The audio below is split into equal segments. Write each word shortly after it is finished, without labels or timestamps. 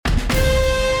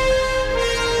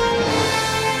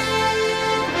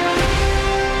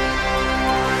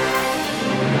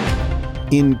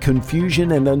In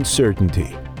confusion and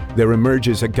uncertainty, there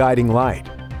emerges a guiding light,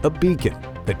 a beacon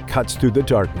that cuts through the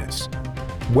darkness.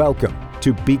 Welcome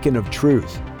to Beacon of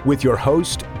Truth with your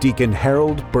host, Deacon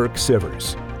Harold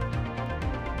Burke-Sivers.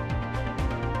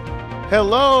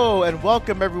 Hello and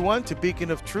welcome everyone to Beacon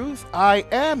of Truth. I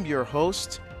am your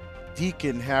host,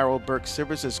 Deacon Harold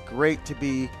Burke-Sivers. It's great to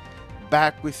be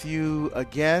back with you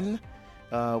again.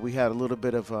 We had a little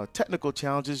bit of technical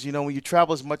challenges. You know, when you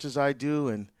travel as much as I do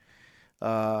and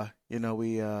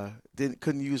we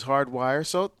couldn't use hardwire,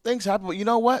 so things happen. But you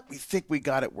know what? We think we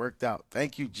got it worked out.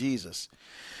 Thank you, Jesus.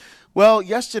 Well,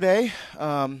 yesterday,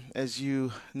 as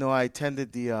you know, I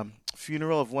attended the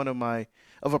funeral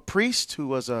of a priest who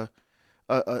was a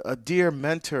dear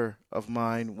mentor of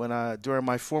mine during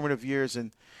my formative years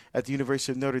at the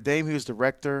University of Notre Dame. He was the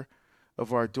rector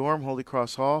of our dorm, Holy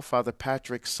Cross Hall, Father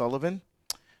Patrick Sullivan,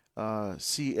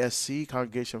 CSC,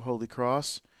 Congregation of Holy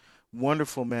Cross.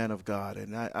 Wonderful man of God.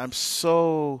 And I'm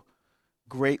so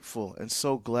grateful and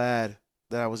so glad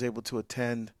that I was able to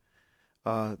attend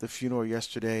the funeral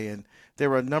yesterday. And there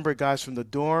were a number of guys from the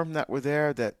dorm that were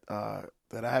there that I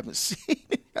haven't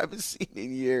seen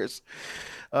in years.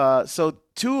 So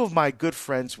two of my good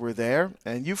friends were there,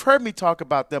 and you've heard me talk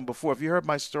about them before. If you heard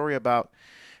my story about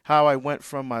how I went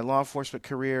from my law enforcement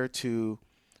career to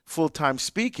full-time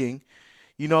speaking,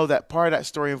 you know that part of that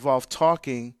story involved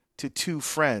talking to two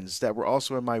friends that were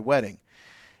also in my wedding,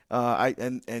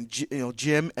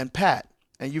 Jim and Pat,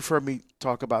 and you've heard me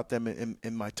talk about them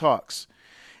in my talks.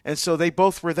 And so they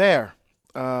both were there,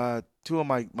 two of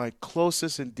my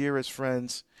closest and dearest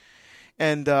friends.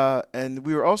 And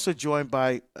we were also joined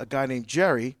by a guy named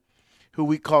Jerry, who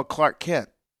we call Clark Kent.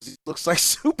 He looks like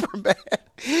Superman.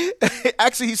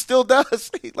 Actually, he still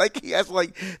does.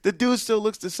 The dude still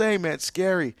looks the same, man. It's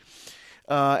scary.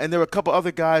 And there were a couple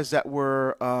other guys that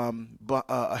were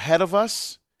ahead of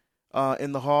us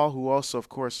in the hall who also, of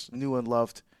course, knew and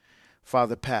loved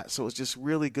Father Pat. So it was just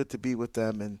really good to be with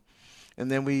them.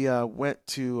 And then we went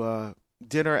to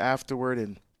dinner afterward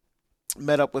and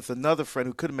met up with another friend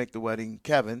who couldn't make the wedding,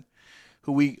 Kevin,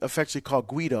 who we affectionately call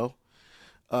Guido.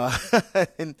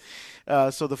 And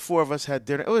so the four of us had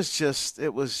dinner. It was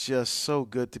just so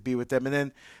good to be with them. And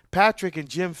then Patrick and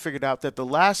Jim figured out that the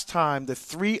last time the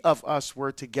three of us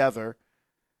were together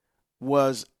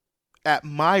was at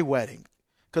my wedding,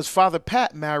 because Father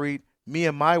Pat married me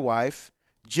and my wife,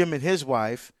 Jim and his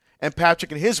wife, and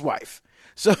Patrick and his wife.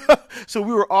 So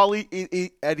we were all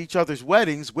at each other's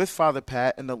weddings with Father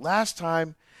Pat, and the last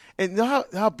time, and you know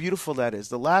how beautiful that is,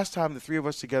 the last time the three of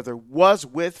us together was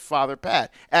with Father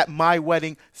Pat at my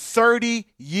wedding 30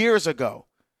 years ago.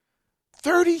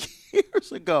 30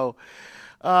 years ago.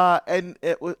 And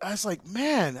I was like,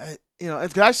 man,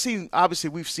 obviously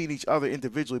we've seen each other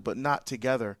individually, but not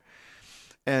together.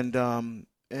 And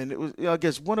it was, I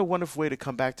guess, what a wonderful way to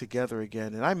come back together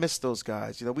again. And I miss those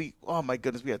guys. Oh my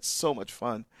goodness, we had so much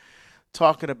fun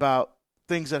talking about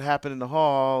things that happened in the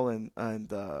hall and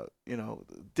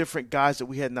different guys that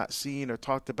we had not seen or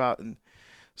talked about in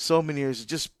so many years. It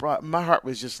just my heart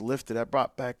was just lifted. I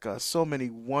brought back so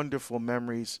many wonderful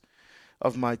memories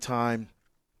of my time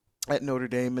at Notre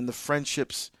Dame and the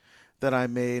friendships that I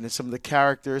made and some of the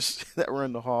characters that were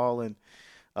in the hall, and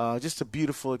just a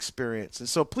beautiful experience. And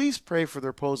so please pray for the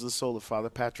repose of the soul of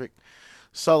Father Patrick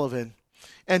Sullivan.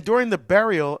 And during the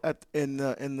burial in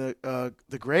the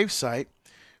gravesite,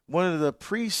 one of the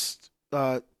priests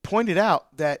pointed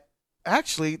out that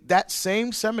actually that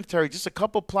same cemetery, just a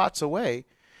couple plots away,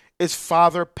 is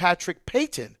Father Patrick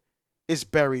Peyton is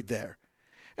buried there.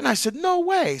 And I said, no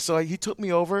way. So he took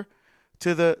me over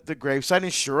to the gravesite,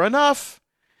 and sure enough,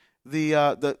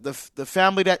 the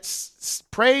family that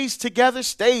prays together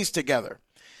stays together.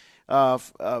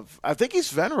 I think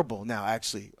he's venerable now,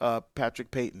 actually,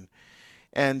 Patrick Peyton.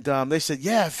 And they said,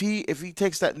 yeah, if he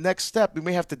takes that next step, we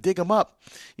may have to dig him up,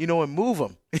 and move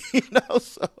him,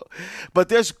 So,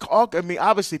 but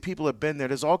obviously people have been there.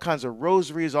 There's all kinds of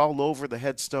rosaries all over the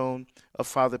headstone of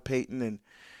Father Peyton, and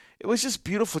it was just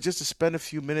beautiful just to spend a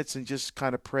few minutes and just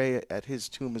kind of pray at his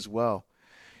tomb as well.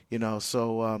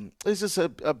 So it was just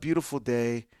a beautiful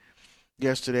day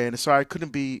yesterday. And sorry I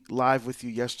couldn't be live with you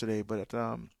yesterday, but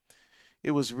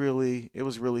it was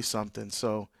really something.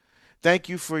 So thank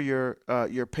you for your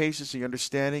patience and your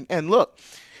understanding. And look,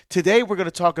 today we're going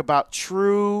to talk about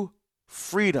true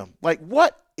freedom. Like,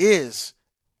 what is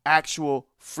actual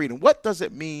freedom? What does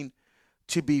it mean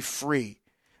to be free?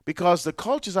 Because the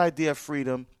culture's idea of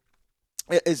freedom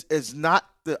is not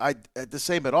the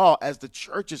same at all as the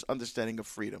church's understanding of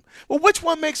freedom. Well, which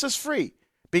one makes us free?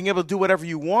 Being able to do whatever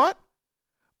you want,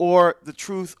 or the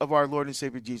truth of our Lord and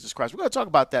Savior Jesus Christ. We're going to talk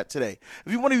about that today.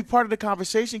 If you want to be part of the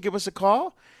conversation, give us a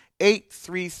call,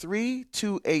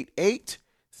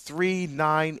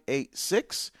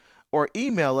 833-288-3986, or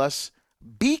email us,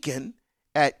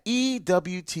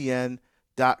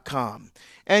 beacon@ewtn.com.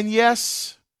 And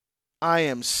yes, I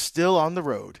am still on the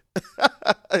road.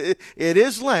 It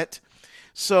is Lent.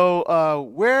 So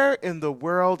where in the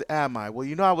world am I?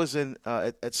 Well, I was at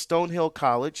Stonehill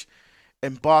College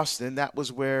in Boston. That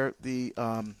was where the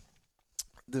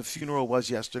funeral was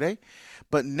yesterday.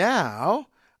 But now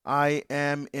I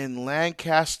am in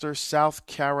Lancaster, South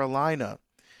Carolina.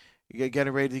 You're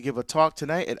getting ready to give a talk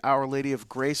tonight at Our Lady of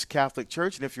Grace Catholic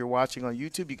Church. And if you're watching on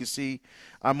YouTube, you can see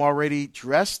I'm already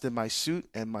dressed in my suit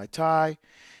and my tie,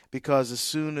 because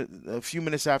a few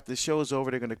minutes after the show is over,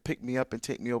 they're going to pick me up and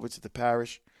take me over to the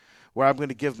parish, where I'm going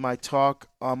to give my talk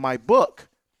on my book,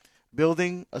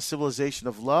 Building a Civilization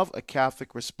of Love, A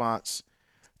Catholic Response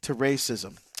to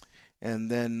Racism. And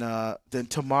then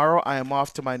tomorrow I am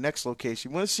off to my next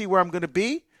location. You want to see where I'm going to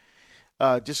be?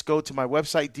 Just go to my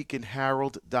website,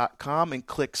 deaconharold.com, and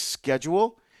click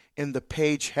Schedule in the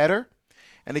page header.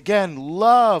 And again,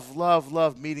 love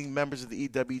meeting members of the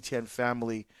EWTN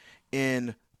family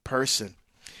in person.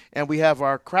 And we have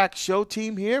our crack show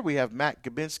team here. We have Matt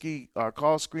Gabinski, our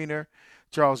call screener,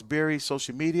 Charles Berry,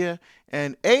 social media,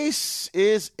 and Ace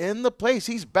is in the place.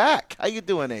 He's back. How you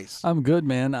doing, Ace? I'm good,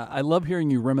 man. I love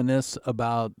hearing you reminisce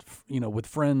about, with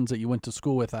friends that you went to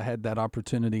school with. I had that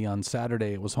opportunity on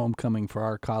Saturday. It was homecoming for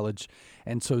our college.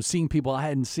 And so seeing people I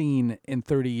hadn't seen in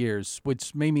 30 years,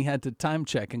 which made me had to time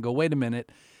check and go, wait a minute.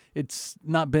 It's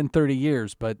not been 30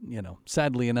 years, but,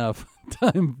 sadly enough,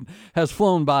 time has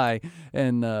flown by.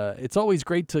 And it's always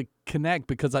great to connect,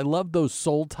 because I love those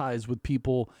soul ties with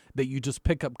people that you just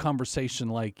pick up conversation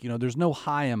like, there's no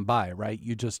hi and bye, right?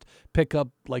 You just pick up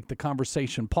like the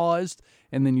conversation paused,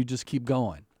 and then you just keep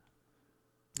going.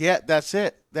 Yeah, that's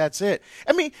it.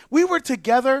 I mean, we were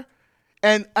together,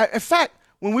 and in fact,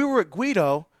 when we were at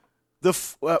Guido, the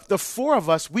four of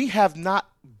us, we have not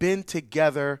been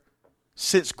together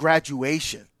since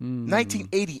graduation,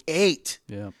 1988.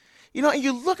 Yeah. And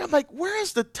you look, I'm like,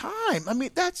 where's the time? I mean,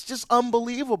 that's just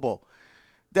unbelievable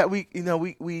that we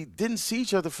didn't see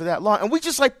each other for that long. And we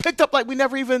just picked up like we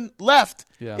never even left.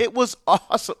 Yeah. It was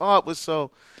awesome. Oh, it was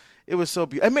so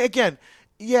beautiful. I mean, again,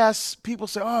 yes, people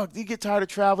say, oh, do you get tired of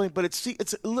traveling? But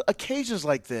it's occasions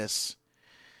like this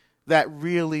that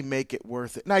really make it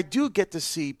worth it. And I do get to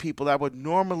see people that I would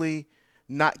normally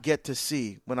not get to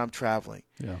see when I'm traveling.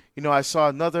 Yeah. I saw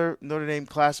another Notre Dame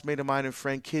classmate of mine and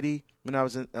friend, Kitty, when I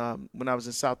was in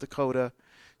South Dakota.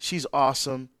 She's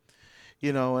awesome.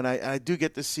 And I do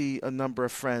get to see a number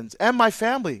of friends and my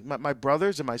family, my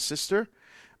brothers and my sister.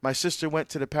 My sister went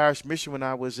to the parish mission when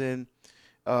I was in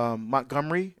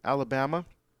Montgomery, Alabama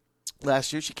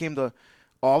last year. She came to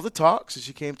all the talks, and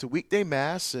she came to weekday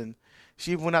mass, and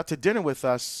she even went out to dinner with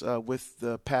us, with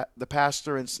the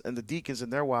pastor and the deacons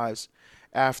and their wives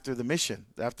after the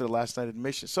last night of the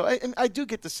mission. So I do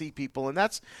get to see people, and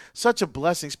that's such a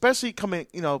blessing, especially coming,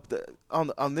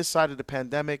 on this side of the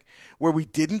pandemic where we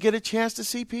didn't get a chance to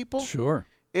see people. Sure.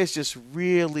 It's just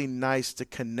really nice to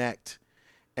connect.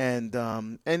 And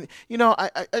I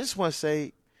just want to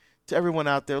say to everyone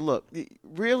out there, look,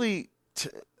 really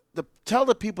tell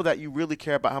the people that you really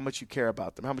care about how much you care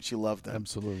about them, how much you love them.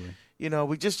 Absolutely. You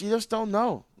just don't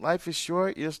know. Life is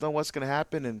short. You just know what's going to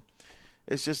happen, and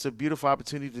it's just a beautiful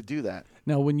opportunity to do that.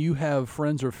 Now, when you have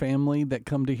friends or family that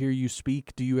come to hear you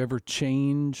speak, do you ever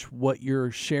change what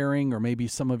you're sharing, or maybe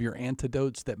some of your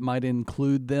anecdotes that might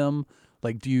include them?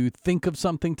 Like, do you think of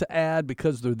something to add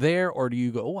because they're there, or do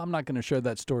you go, oh, I'm not going to share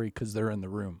that story because they're in the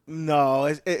room? No,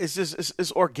 it's just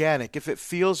it's organic. If it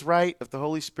feels right, if the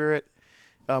Holy Spirit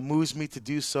moves me to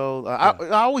do so,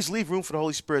 I always leave room for the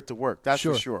Holy Spirit to work. That's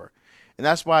for sure. And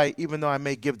that's why, even though I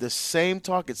may give the same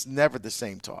talk, it's never the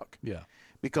same talk. Yeah.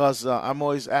 Because I'm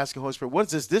always asking Holy Spirit, what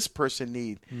does this person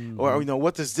need? Mm-hmm. Or,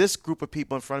 what does this group of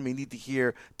people in front of me need to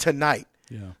hear tonight?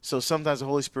 Yeah. So sometimes the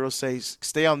Holy Spirit will say,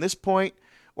 stay on this point,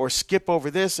 or skip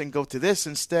over this and go to this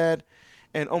instead.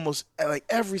 And almost like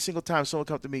every single time someone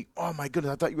comes to me, oh, my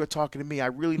goodness, I thought you were talking to me. I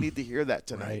really need to hear that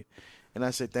tonight. Right. And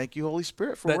I said, thank you, Holy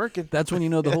Spirit, for working. That's when you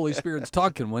know the Holy Spirit's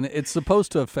talking, when it's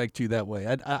supposed to affect you that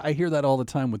way. I hear that all the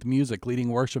time with music, leading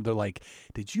worship. They're like,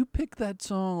 did you pick that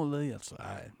song?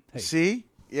 Hey, see?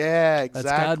 Yeah, exactly.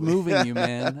 That's God moving you,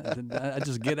 man. I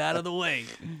just get out of the way.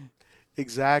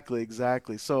 Exactly.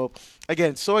 So,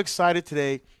 again, so excited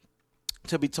today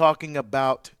to be talking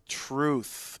about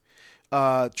truth,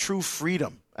 true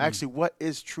freedom. Actually, what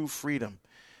is true freedom?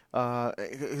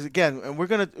 Again, and we're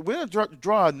gonna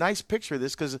draw a nice picture of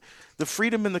this, because the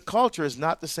freedom in the culture is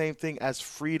not the same thing as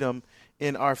freedom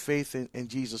in our faith in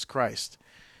Jesus Christ.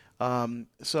 I'm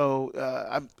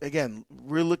again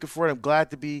really looking forward. I'm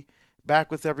glad to be back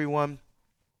with everyone.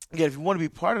 Again, if you want to be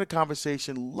part of the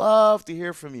conversation, love to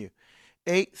hear from you.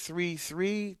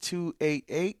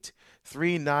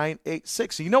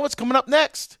 833-288-3986. So you know what's coming up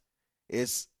next?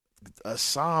 It's a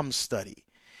Psalm study.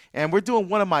 And we're doing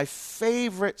one of my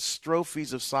favorite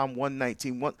strophes of Psalm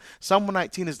 119. Psalm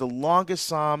 119 is the longest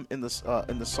psalm in the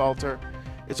Psalter.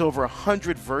 It's over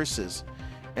 100 verses.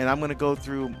 And I'm going to go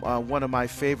through one of my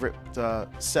favorite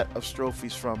set of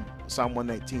strophes from Psalm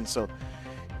 119. So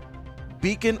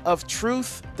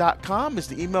beaconoftruth.com is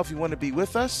the email if you want to be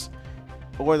with us.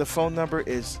 Or the phone number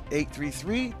is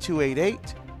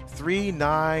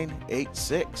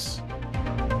 833-288-3986.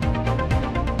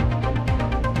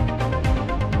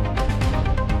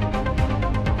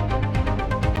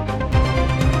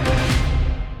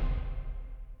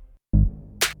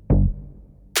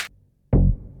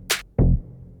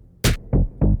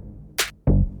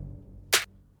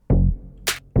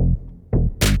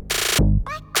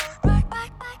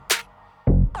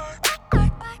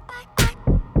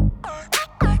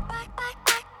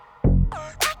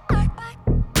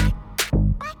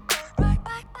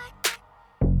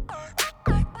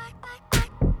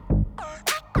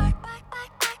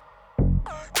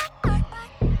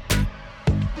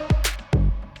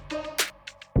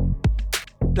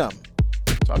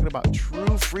 Talking about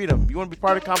true freedom. You want to be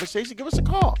part of the conversation? Give us a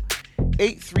call.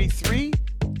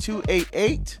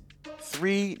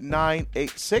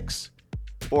 833-288-3986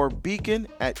 or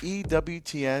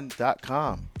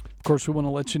beacon@ewtn.com. Of course, we want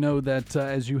to let you know that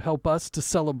as you help us to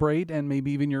celebrate, and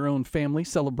maybe even your own family,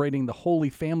 celebrating the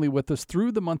Holy Family with us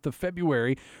through the month of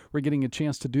February, we're getting a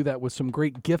chance to do that with some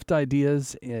great gift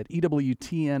ideas at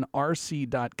ewtnrc.com.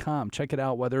 Check it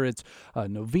out, whether it's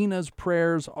novenas,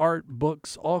 prayers, art,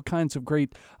 books, all kinds of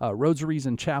great rosaries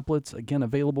and chaplets, again,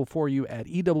 available for you at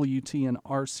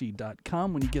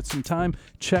ewtnrc.com. When you get some time,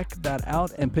 check that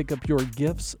out and pick up your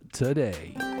gifts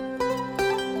today.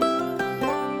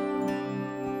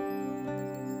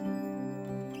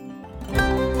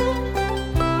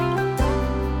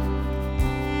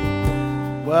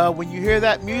 Well, when you hear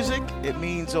that music, it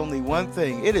means only one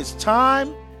thing. It is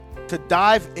time to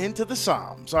dive into the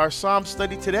Psalms. Our Psalm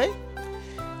study today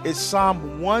is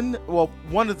Psalm 1,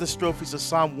 one of the strophes of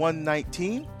Psalm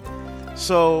 119.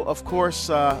 So, of course,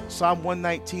 Psalm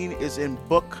 119 is in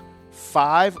book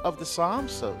 5 of the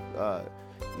Psalms. So,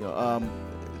 the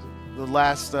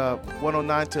last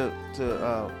 109 to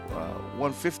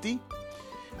 150.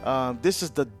 This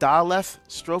is the Daleth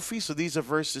strophe. So these are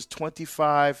verses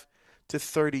 25 to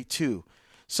 32.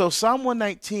 So Psalm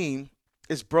 119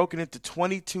 is broken into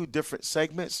 22 different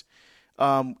segments,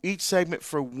 each segment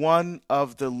for one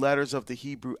of the letters of the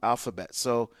Hebrew alphabet.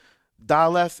 So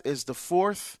Daleth is the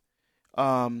fourth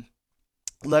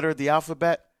letter of the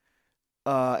alphabet,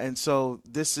 and so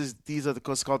these are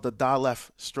what's called the Daleth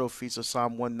strophes of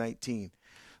Psalm 119.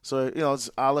 So it's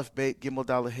Aleph, Beit, Gimel,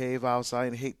 Dalet, Hey, Vav,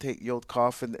 Zayin, Hey, Tet, Yod,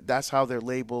 Kaf, and that's how they're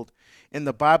labeled in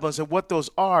the Bible. And so what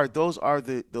those are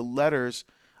the letters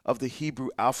of the Hebrew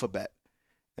alphabet.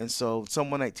 And so Psalm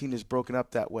 119 is broken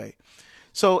up that way.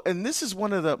 So, and this is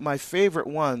one of my favorite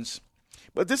ones,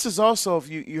 but this is also, if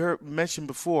you heard mentioned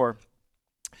before,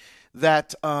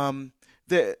 that in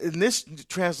this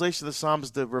translation of the Psalms,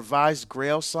 the Revised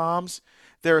Grail Psalms,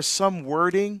 there is some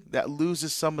wording that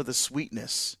loses some of the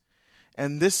sweetness.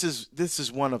 And this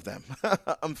is one of them,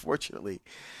 unfortunately.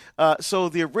 So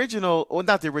the original, or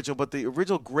not the original, but the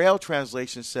original Grail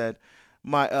translation said,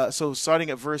 so starting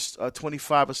at verse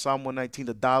 25 of Psalm 119,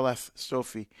 the Daleth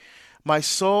strophe, my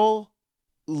soul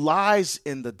lies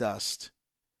in the dust.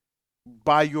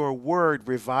 By your word,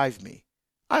 revive me.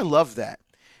 I love that.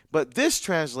 But this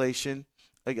translation,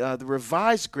 the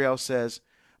Revised Grail says,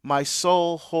 my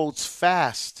soul holds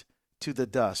fast to the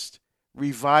dust.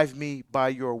 Revive me by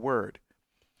your word.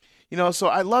 So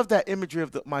I love that imagery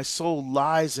of my soul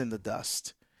lies in the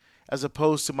dust, as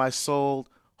opposed to my soul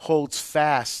holds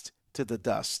fast to the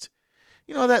dust.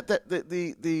 That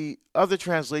the other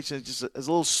translation is a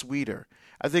little sweeter.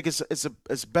 I think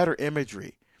it's better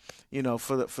imagery,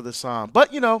 for the psalm.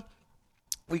 But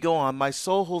we go on. My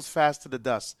soul holds fast to the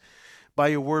dust. By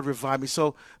your word, revive me.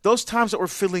 So those times that we're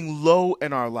feeling low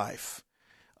in our life,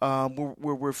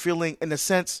 we're feeling, in a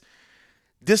sense,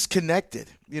 disconnected,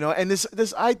 and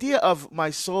this idea of my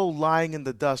soul lying in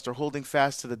the dust or holding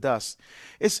fast to the dust,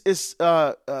 it's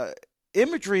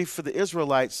imagery for the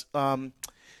Israelites. Psalm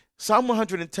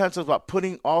 110 talks about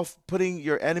putting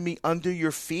your enemy under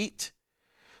your feet.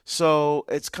 So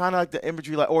it's kind of like the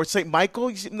imagery, like, or St.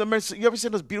 Michael. You ever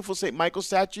seen this beautiful St. Michael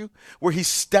statue where he's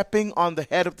stepping on the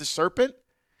head of the serpent?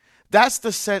 That's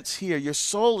the sense here. Your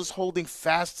soul is holding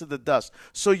fast to the dust.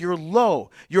 So you're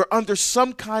low. You're under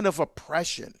some kind of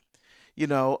oppression.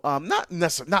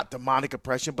 Not demonic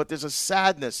oppression, but there's a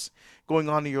sadness going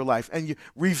on in your life. And you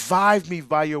revive me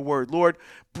by your word. Lord,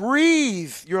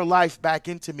 breathe your life back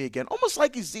into me again. Almost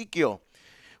like Ezekiel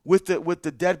with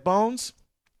the dead bones.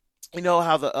 You know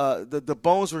how the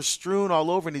bones were strewn all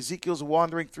over and Ezekiel's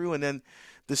wandering through, and then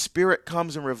the Spirit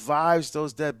comes and revives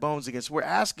those dead bones again. So we're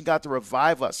asking God to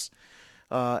revive us.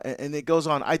 And it goes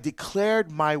on, I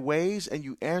declared my ways and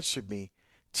you answered me.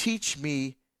 Teach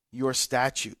me your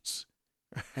statutes.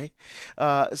 Right?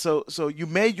 So you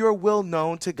made your will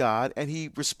known to God and he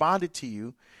responded to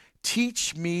you.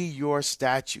 Teach me your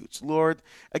statutes. Lord,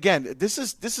 again, this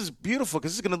is beautiful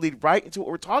because this is going to lead right into what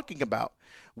we're talking about.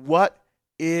 What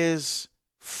is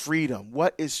freedom?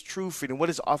 What is true freedom? What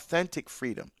is authentic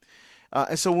freedom?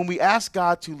 And so when we ask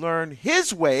God to learn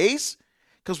his ways,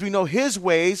 because we know his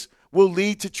ways will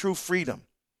lead to true freedom.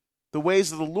 The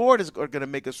ways of the Lord are going to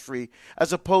make us free,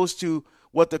 as opposed to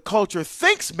what the culture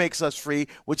thinks makes us free,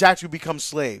 which actually becomes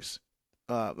slaves.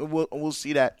 We'll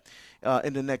see that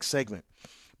in the next segment.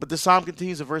 But the psalm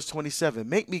continues in verse 27.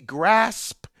 Make me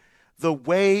grasp the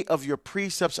way of your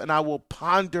precepts, and I will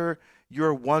ponder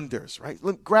your wonders. Right,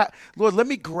 Lord, let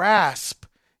me grasp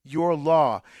your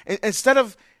law. And instead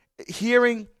of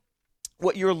hearing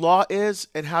what your law is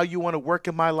and how you want to work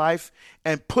in my life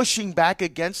and pushing back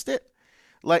against it,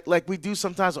 like we do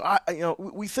sometimes.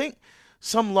 We think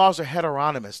some laws are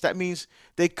heteronomous. That means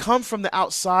they come from the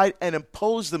outside and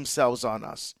impose themselves on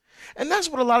us. And that's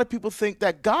what a lot of people think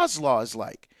that God's law is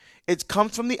like. It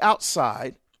comes from the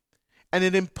outside and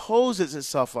it imposes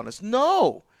itself on us.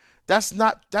 No, that's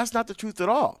not the truth at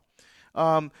all.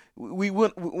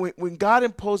 When God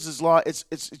imposes law, it's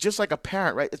just like a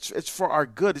parent, right? It's for our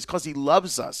good. It's because he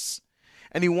loves us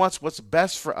and he wants what's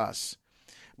best for us.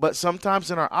 But sometimes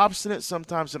in our obstinate,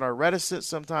 sometimes in our reticence,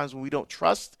 sometimes when we don't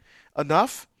trust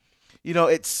enough,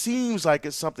 it seems like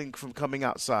it's something from coming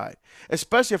outside,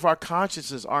 especially if our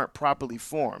consciences aren't properly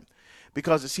formed,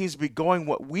 because it seems to be going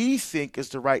what we think is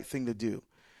the right thing to do.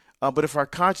 But if our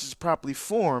conscience is properly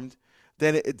formed,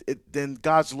 then then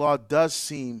God's law does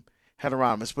seem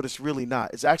heteronomous, but it's really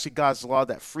not. It's actually God's law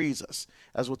that frees us,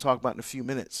 as we'll talk about in a few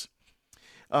minutes.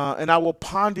 And I will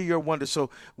ponder your wonders. So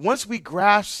once we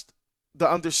grasp the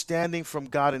understanding from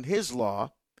God and his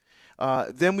law,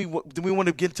 then we want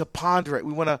to begin to ponder it.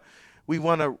 We want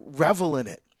to revel in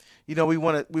it. We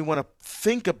want to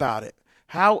think about it.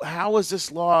 How is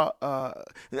this law?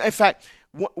 In fact,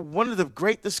 one of the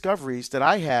great discoveries that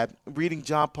I had reading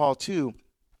John Paul II,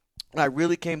 I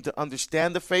really came to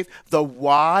understand the faith, the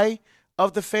why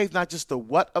of the faith, not just the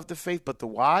what of the faith, but the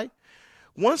why.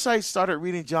 Once I started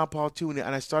reading John Paul II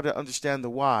and I started to understand the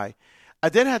why, I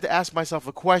then had to ask myself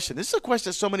a question. This is a question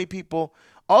that so many people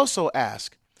also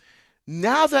ask.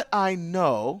 Now that I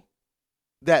know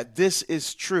that this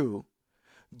is true,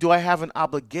 do I have an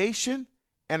obligation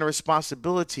and a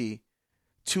responsibility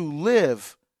to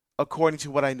live according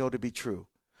to what I know to be true,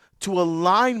 to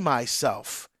align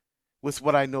myself with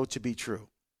what I know to be true?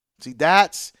 See,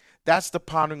 that's the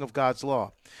pondering of God's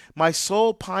law. My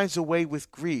soul pines away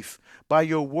with grief. By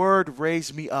your word,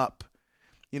 raise me up.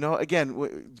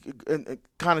 Again,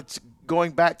 kind of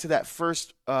going back to that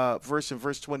first verse in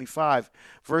verse 25,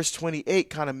 verse 28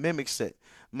 kind of mimics it.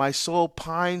 My soul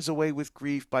pines away with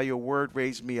grief. By your word,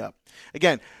 raise me up.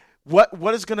 Again,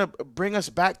 what is going to bring us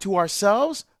back to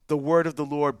ourselves? The word of the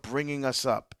Lord bringing us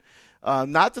up.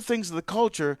 Not the things of the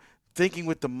culture, thinking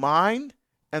with the mind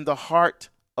and the heart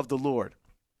of the Lord.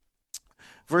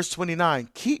 Verse 29,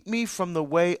 keep me from the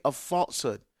way of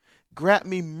falsehood. Grant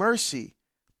me mercy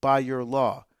by your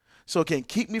law. So again,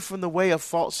 keep me from the way of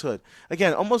falsehood.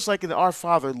 Again, almost like in Our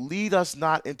Father, lead us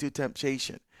not into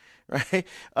temptation, right?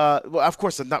 Well, of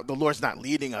course, the Lord's not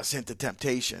leading us into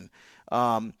temptation.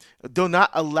 Do not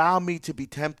allow me to be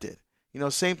tempted.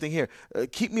 Same thing here.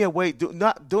 Keep me away. Do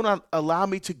not allow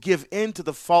me to give in to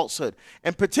the falsehood,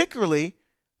 and particularly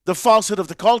the falsehood of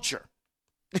the culture.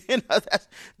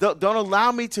 Don't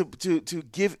allow me to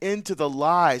give in to the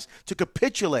lies, to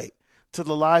capitulate to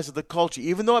the lies of the culture,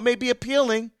 even though it may be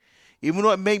appealing, even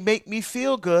though it may make me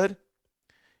feel good,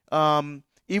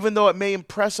 even though it may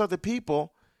impress other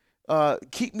people.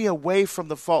 Keep me away from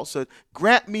the falsehood.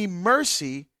 Grant me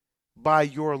mercy by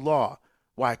your law.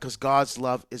 Why? Because God's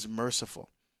love is merciful.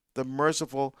 The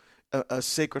merciful,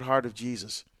 sacred heart of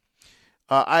Jesus.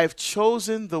 I have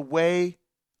chosen the way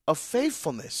of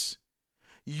faithfulness.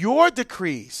 Your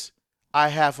decrees I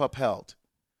have upheld.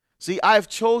 See, I have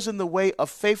chosen the way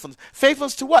of faithfulness.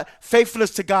 Faithfulness to what?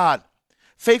 Faithfulness to God.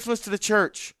 Faithfulness to the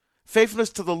church. Faithfulness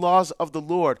to the laws of the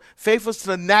Lord. Faithfulness to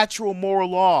the natural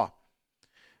moral law.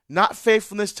 Not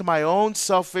faithfulness to my own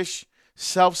selfish,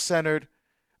 self-centered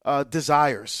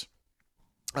desires.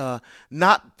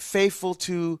 Not faithful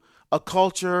to a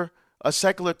culture, a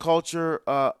secular culture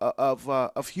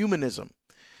of humanism,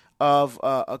 of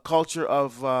a culture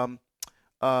of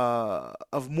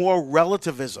moral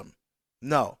relativism.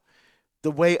 No. The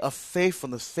way of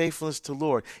faithfulness to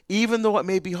Lord, even though it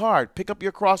may be hard. Pick up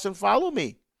your cross and follow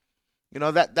me. You know,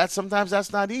 that sometimes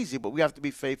that's not easy, but we have to be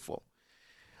faithful.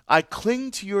 I cling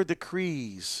to your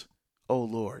decrees, O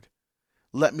Lord.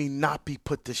 Let me not be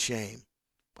put to shame.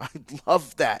 I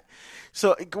love that.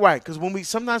 So, right, because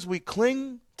sometimes we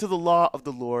cling to the law of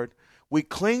the Lord, we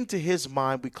cling to his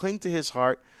mind, we cling to his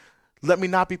heart. Let me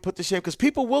not be put to shame, because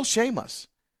people will shame us.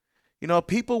 You know,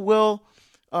 people will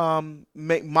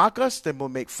mock us, they will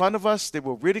make fun of us, they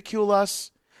will ridicule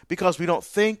us because we don't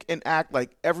think and act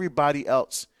like everybody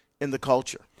else in the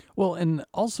culture. Well, and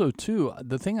also, too,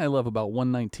 the thing I love about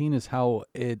 119 is how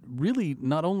it really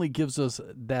not only gives us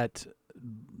that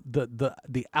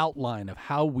the outline of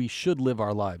how we should live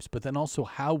our lives, but then also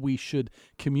how we should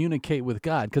communicate with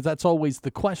God, because that's always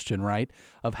the question, right?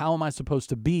 Of how am I supposed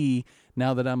to be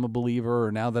now that I'm a believer,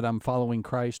 or now that I'm following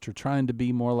Christ, or trying to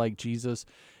be more like Jesus.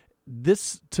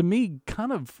 This, to me,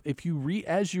 kind of,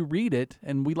 as you read it,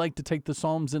 and we like to take the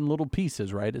Psalms in little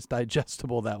pieces, right? It's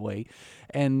digestible that way.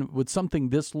 And with something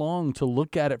this long, to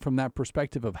look at it from that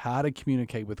perspective of how to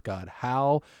communicate with God,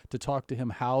 how to talk to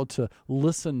him, how to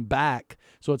listen back.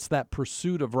 So it's that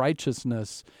pursuit of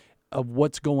righteousness of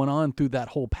what's going on through that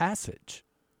whole passage.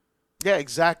 Yeah,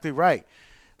 exactly right.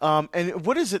 And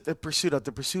what is it, the pursuit of?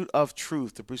 The pursuit of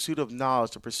truth, the pursuit of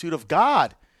knowledge, the pursuit of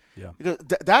God. Yeah, because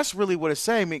that's really what it's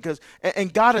saying. Because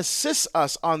and God assists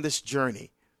us on this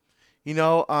journey. You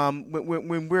know,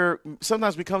 when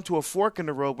sometimes we come to a fork in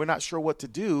the road, we're not sure what to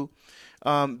do.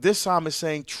 This psalm is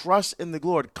saying, trust in the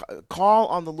Lord, call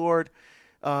on the Lord,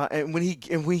 and when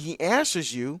He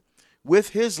answers you with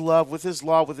His love, with His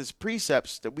law, with His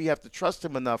precepts, that we have to trust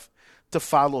Him enough to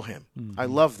follow Him. Mm-hmm. I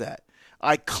love that.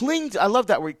 I love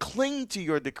that word, cling to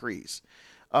your decrees.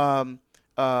 And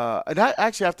I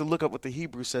actually have to look up what the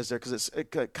Hebrew says there, because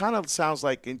it kind of sounds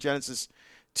like in Genesis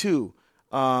 2,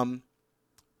 a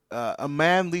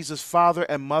man leaves his father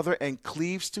and mother and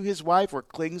cleaves to his wife, or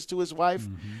clings to his wife.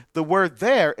 Mm-hmm. The word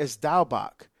there is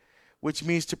dalbak, which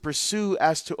means to pursue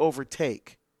as to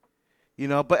overtake. You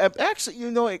know, but actually,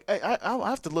 you know, I'll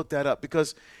have to look that up,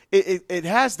 because it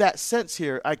has that sense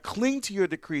here. I cling to your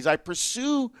decrees. I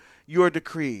pursue your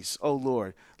decrees, O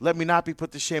Lord. Let me not be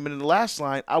put to shame. And in the last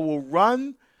line, I will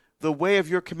run the way of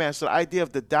your commands. So the idea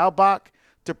of the dalbak,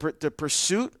 the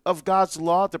pursuit of God's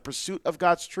law, the pursuit of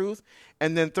God's truth.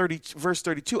 And then verse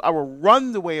 32, I will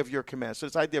run the way of your commands. So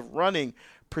this idea of running,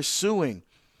 pursuing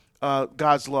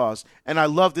God's laws. And I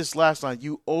love this last line,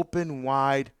 you open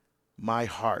wide my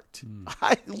heart.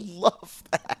 I love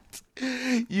that.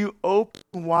 You open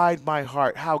wide my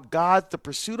heart. How the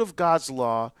pursuit of God's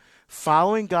law,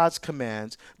 following God's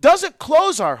commands, doesn't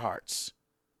close our hearts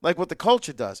like what the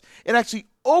culture does. It actually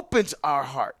opens our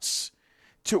hearts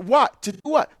to what? To do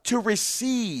what? To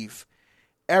receive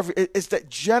it's that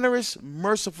generous,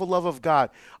 merciful love of God.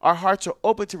 Our hearts are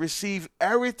open to receive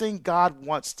everything God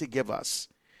wants to give us.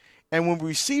 And when we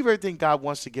receive everything God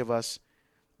wants to give us,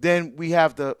 then we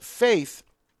have the faith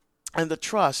and the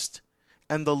trust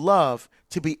and the love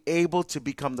to be able to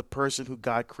become the person who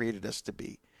God created us to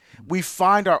be. We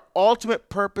find our ultimate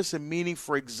purpose and meaning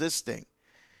for existing.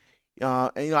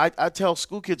 And, you know, I tell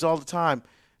school kids all the time,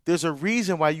 there's a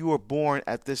reason why you were born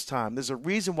at this time. There's a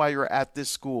reason why you're at this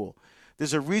school.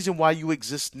 There's a reason why you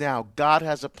exist now. God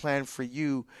has a plan for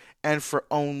you and for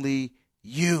only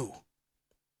you.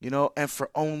 You know, and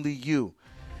for only you.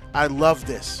 I love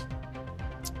this.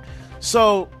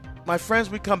 So, my friends,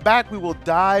 we come back, we will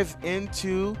dive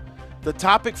into the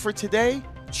topic for today,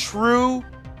 true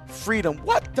freedom.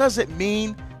 What does it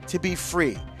mean to be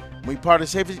free? When we part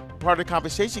of the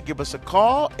conversation, give us a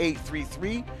call,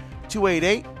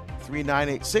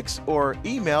 833-288-3986, or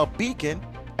email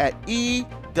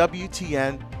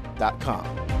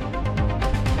beacon@ewtn.com.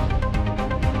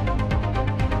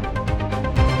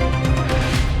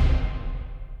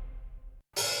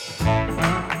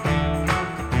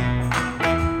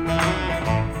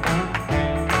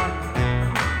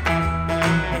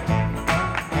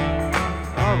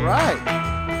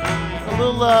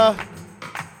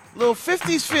 Little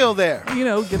 50s feel there. You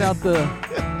know, get out the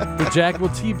Jackal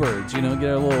T-Birds, you know, get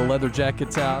our little leather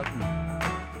jackets out,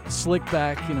 and slick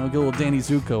back, you know, get a little Danny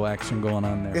Zuko action going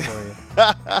on there for you.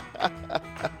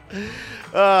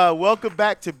 Welcome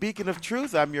back to Beacon of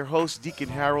Truth. I'm your host, Deacon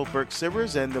Harold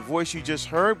Burke-Sivers, and the voice you just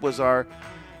heard was our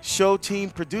show team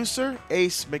producer,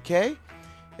 Ace McKay.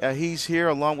 He's here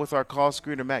along with our call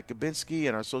screener, Matt Gabinski,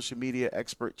 and our social media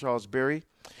expert, Charles Berry.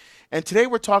 And today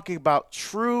we're talking about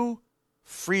true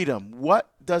freedom. What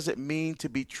does it mean to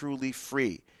be truly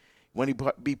free? When you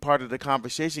be part of the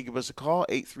conversation, give us a call,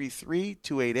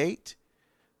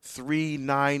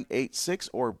 833-288-3986,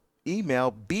 or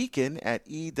email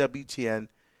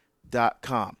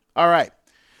beacon@ewtn.com. All right.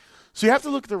 So you have to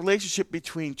look at the relationship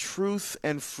between truth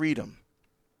and freedom.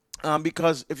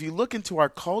 Because if you look into our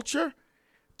culture,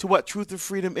 to what truth and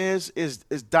freedom is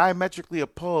diametrically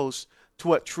opposed to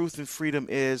what truth and freedom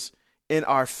is in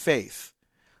our faith.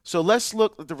 So let's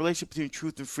look at the relationship between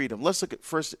truth and freedom. Let's look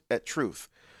first at truth.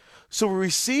 So we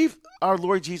receive our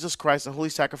Lord Jesus Christ, the holy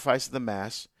sacrifice of the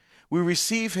Mass. We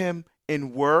receive him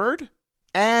in word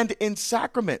and in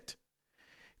sacrament.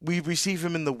 We receive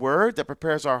him in the word that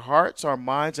prepares our hearts, our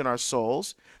minds, and our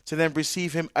souls to then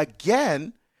receive him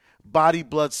again, body,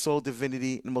 blood, soul,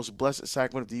 divinity, in the most blessed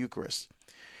sacrament of the Eucharist.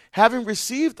 Having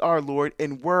received our Lord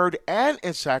in word and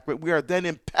in sacrament, we are then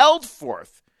impelled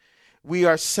forth. We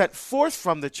are sent forth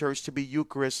from the church to be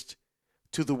Eucharist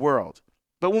to the world.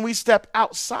 But when we step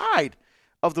outside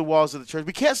of the walls of the church,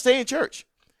 we can't stay in church.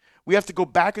 We have to go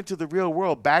back into the real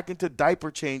world, back into diaper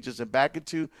changes and back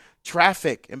into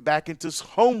traffic and back into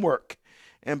homework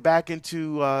and back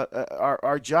into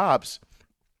our jobs.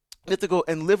 We have to go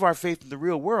and live our faith in the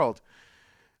real world.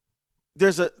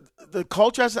 The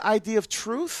culture has an idea of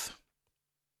truth,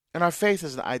 and our faith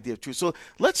has an idea of truth. So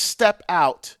let's step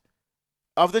out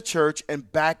of the church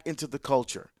and back into the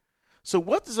culture. So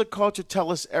what does the culture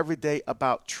tell us every day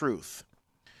about truth?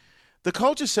 The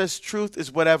culture says truth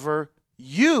is whatever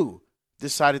you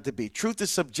decided to be. Truth is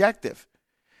subjective.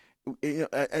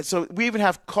 And so we even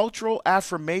have cultural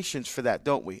affirmations for that,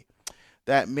 don't we?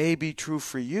 That may be true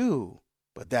for you,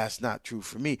 but that's not true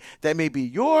for me. That may be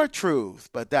your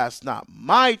truth, but that's not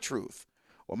my truth.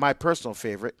 Or my personal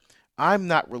favorite, I'm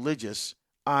not religious,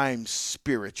 I'm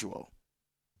spiritual.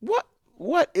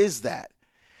 What is that?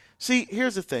 See,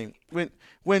 here's the thing.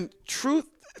 When truth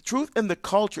in the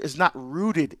culture is not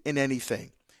rooted in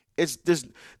anything,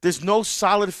 there's no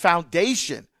solid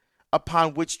foundation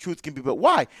upon which truth can be built.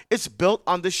 Why? It's built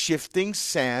on the shifting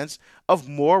sands of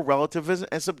moral relativism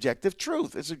and subjective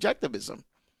truth. It's subjectivism.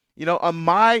 You know,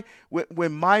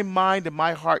 when my mind and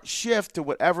my heart shift to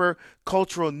whatever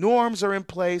cultural norms are in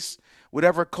place,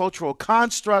 whatever cultural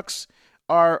constructs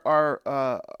are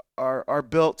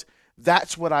built,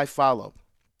 that's what I follow.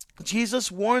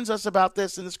 Jesus warns us about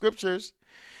this in the scriptures.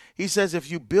 He says,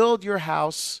 if you build your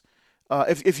house,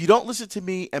 if you don't listen to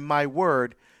me and my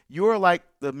word, you're like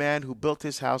the man who built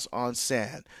his house on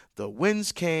sand. The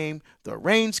winds came, the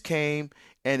rains came,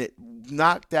 and it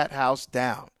knocked that house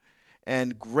down.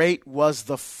 And great was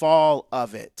the fall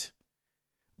of it.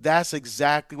 That's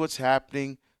exactly what's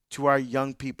happening to our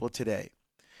young people today.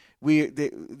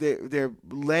 They're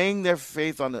laying their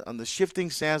faith on the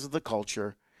shifting sands of the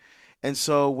culture. And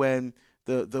so when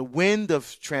the wind of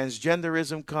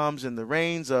transgenderism comes and the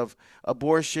rains of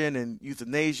abortion and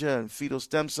euthanasia and fetal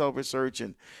stem cell research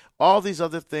and all these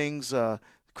other things,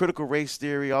 critical race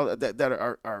theory, all that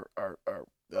are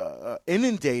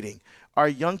inundating our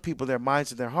young people, their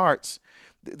minds and their hearts,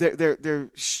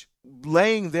 they're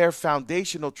laying their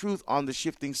foundational truth on the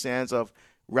shifting sands of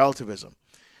relativism,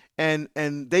 and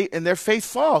their faith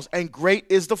falls, and great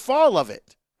is the fall of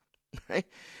it, right?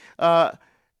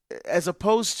 As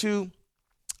opposed to,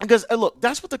 because look,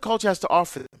 that's what the culture has to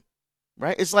offer them,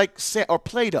 right? It's like or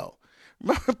Play-Doh.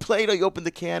 Remember Play-Doh? You open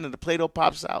the can and the Play-Doh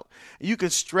pops out. You can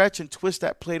stretch and twist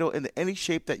that Play-Doh into any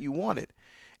shape that you want it,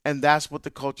 and that's what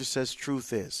the culture says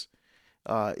truth is.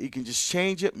 You can just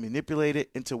change it, manipulate it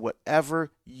into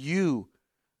whatever you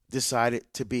decide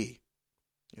it to be,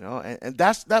 you know, and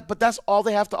that's that. But that's all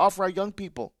they have to offer our young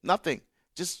people. Nothing,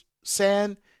 just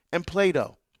sand and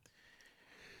Play-Doh.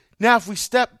 Now, if we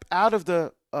step out of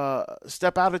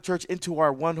church into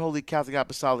our one holy Catholic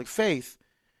apostolic faith,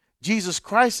 Jesus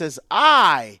Christ says,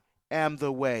 "I am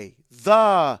the way,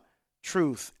 the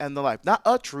truth, and the life." Not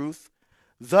a truth,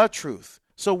 the truth.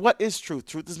 So what is truth?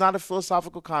 Truth is not a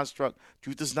philosophical construct.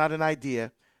 Truth is not an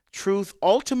idea. Truth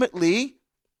ultimately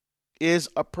is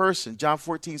a person. John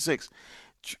 14:6.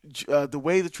 The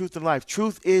way, the truth, and life.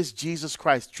 Truth is Jesus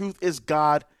Christ. Truth is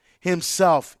God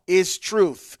himself, is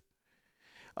truth.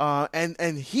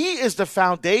 And he is the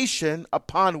foundation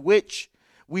upon which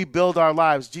we build our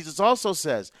lives. Jesus also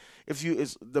says,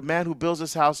 is the man who builds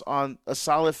his house on a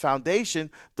solid foundation,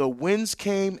 the winds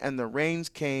came and the rains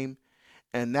came,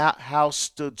 and that house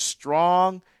stood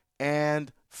strong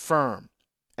and firm.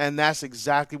 And that's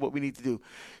exactly what we need to do.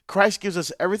 Christ gives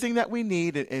us everything that we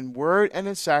need in word and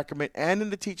in sacrament and in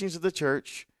the teachings of the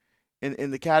church,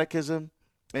 in the catechism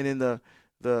and in the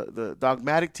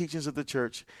dogmatic teachings of the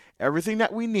church, everything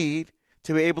that we need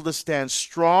to be able to stand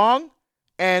strong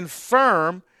and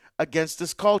firm against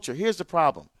this culture. Here's the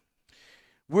problem.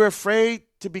 We're afraid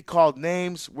to be called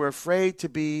names. We're afraid to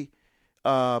be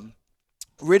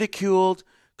ridiculed.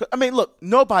 I mean, look,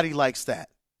 nobody likes that,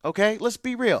 okay? Let's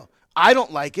be real. I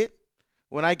don't like it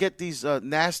when I get these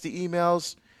nasty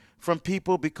emails from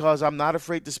people because I'm not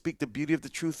afraid to speak the beauty of the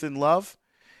truth in love.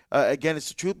 Again, it's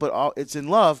the truth, but it's in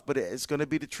love, but it's going to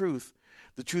be the truth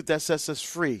that sets us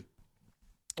free.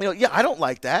 Yeah, I don't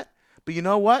like that, but you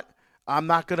know what? I'm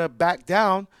not going to back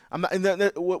down. I'm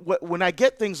not. When I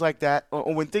get things like that,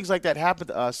 or when things like that happen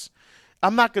to us,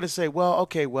 I'm not going to say,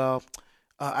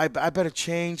 I better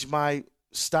change my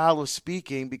style of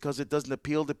speaking because it doesn't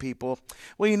appeal to people.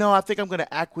 Well, I think I'm going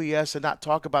to acquiesce and not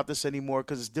talk about this anymore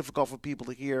because it's difficult for people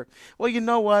to hear. Well, you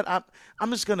know what? I'm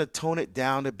just going to tone it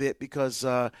down a bit because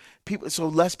so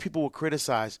less people will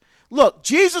criticize. Look,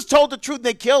 Jesus told the truth and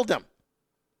they killed him.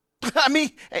 I mean,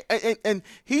 and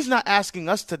he's not asking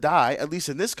us to die, at least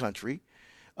in this country,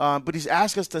 but he's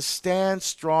asking us to stand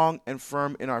strong and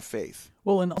firm in our faith.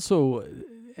 Well, and also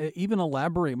even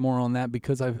elaborate more on that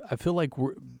because I feel like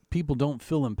people don't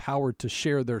feel empowered to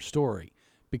share their story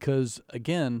because,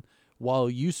 again, while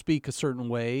you speak a certain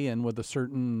way and with a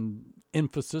certain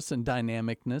emphasis and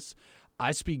dynamicness,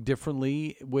 I speak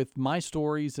differently with my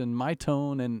stories and my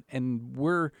tone, and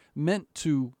we're meant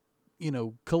to,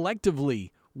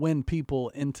 collectively win people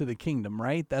into the kingdom,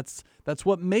 right? That's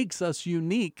what makes us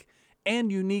unique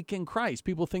and unique in Christ.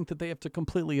 People think that they have to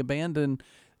completely abandon,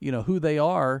 who they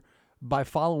are by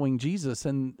following Jesus,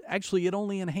 and actually it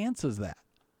only enhances that.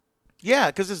 Yeah,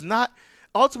 because it's not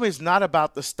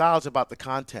about the style, it's about the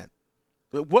content.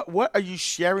 What are you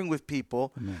sharing with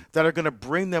people that are going to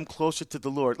bring them closer to the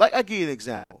Lord? Like, I'll give you an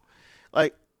example.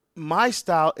 Like, my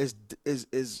style is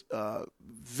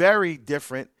very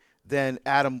different than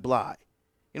Adam Bly.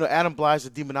 Adam Bly is a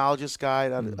demonologist guy,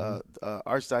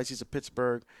 Archdiocese of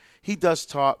Pittsburgh. He does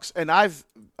talks, and I've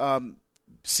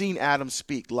seen Adam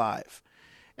speak live.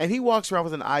 And he walks around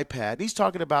with an iPad. He's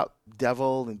talking about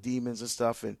devil and demons and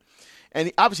stuff, and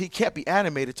obviously he can't be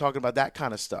animated talking about that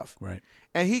kind of stuff. Right.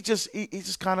 And he just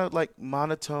kind of like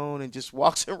monotone and just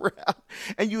walks around.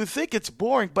 And you would think it's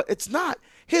boring, but it's not.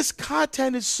 His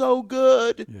content is so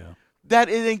good that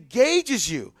it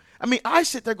engages you. I mean, I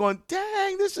sit there going,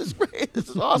 dang, this is great. This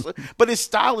is awesome. But his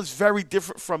style is very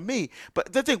different from me.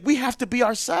 But the thing, we have to be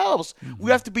ourselves. Mm-hmm.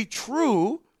 We have to be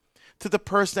true to the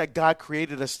person that God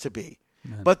created us to be.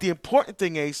 Man. But the important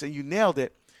thing, Ace, and you nailed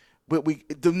it, but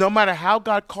no matter how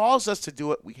God calls us to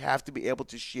do it, we have to be able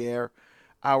to share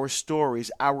our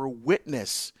stories, our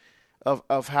witness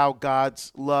of how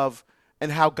God's love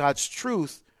and how God's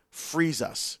truth frees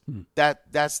us.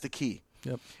 That's the key.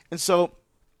 Yep. And so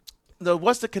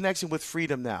what's the connection with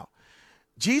freedom now?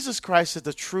 Jesus Christ said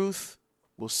the truth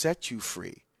will set you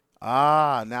free.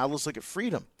 Now let's look at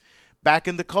freedom. Back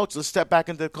in the culture. Let's step back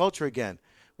into the culture again.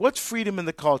 What's freedom in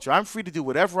the culture? I'm free to do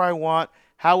whatever I want,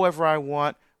 however I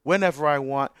want, whenever I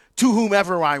want, to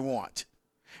whomever I want.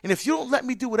 And if you don't let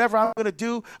me do whatever I'm going to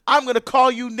do, I'm going to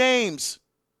call you names.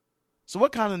 So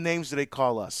what kind of names do they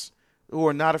call us who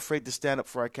are not afraid to stand up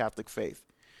for our Catholic faith?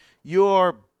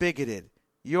 You're bigoted.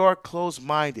 You're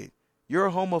closed-minded. You're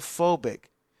homophobic.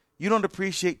 You don't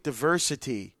appreciate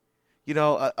diversity.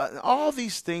 All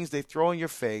these things they throw in your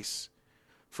face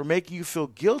for making you feel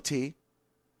guilty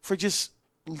for just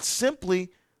simply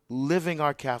living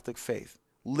our Catholic faith,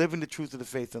 living the truth of the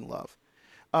faith and love.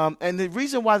 And the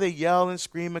reason why they yell and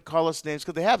scream and call us names,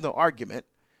 because they have no argument.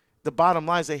 The bottom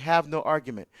line is they have no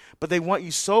argument. But they want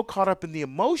you so caught up in the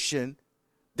emotion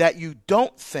that you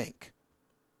don't think.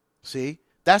 See?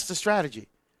 That's the strategy.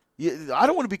 I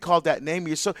don't want to be called that name.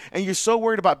 You're so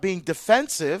worried about being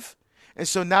defensive, and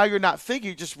so now you're not thinking,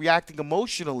 you're just reacting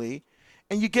emotionally,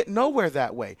 and you get nowhere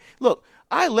that way. Look,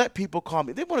 I let people call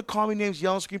me. They want to call me names,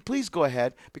 yell and scream. Please go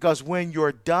ahead, because when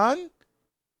you're done,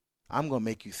 I'm going to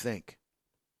make you think.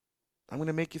 I'm going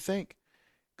to make you think,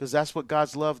 because that's what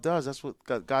God's love does. That's what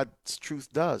God's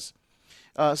truth does.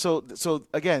 So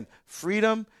again,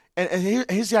 freedom, and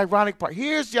here's the ironic part.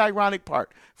 Here's the ironic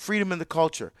part. Freedom in the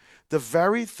culture. The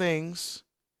very things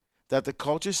that the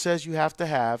culture says you have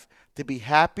to be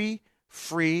happy,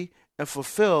 free, and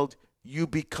fulfilled, you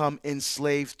become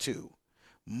enslaved to.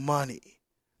 Money,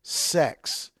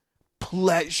 sex,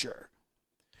 pleasure.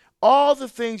 All the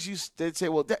things they'd say,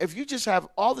 well, if you just have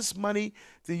all this money,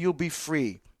 then you'll be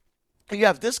free. And you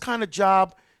have this kind of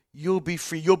job, you'll be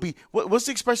free. You'll be, what's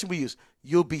the expression we use?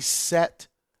 You'll be set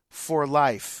for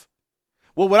life.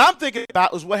 Well, what I'm thinking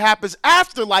about is what happens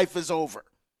after life is over.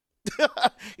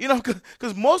 You know,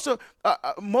 because most of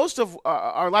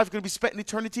our life is going to be spent in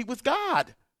eternity with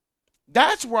God.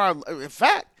 That's where, in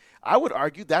fact, I would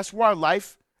argue that's where our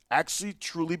life actually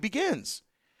truly begins.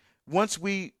 Once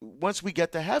we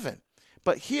get to heaven.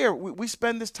 But here we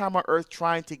spend this time on earth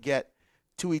trying to get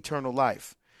to eternal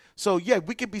life. So yeah,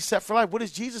 we could be set for life. What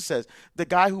does Jesus says? The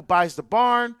guy who buys the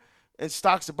barn and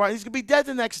stocks the barn, he's gonna be dead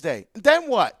the next day. And then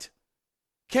what?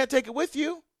 Can't take it with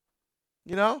you,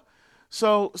 you know.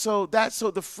 So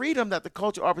the freedom that the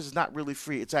culture offers is not really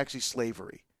free. It's actually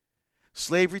slavery.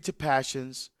 Slavery to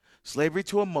passions, slavery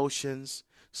to emotions,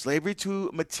 slavery to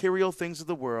material things of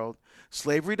the world,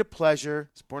 slavery to pleasure,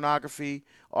 pornography,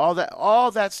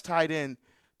 all that's tied in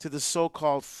to the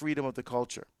so-called freedom of the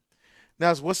culture.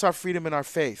 Now, what's our freedom in our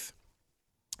faith?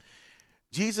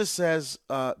 Jesus says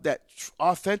that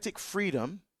authentic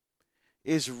freedom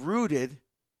is rooted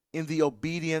in the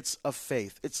obedience of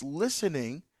faith. It's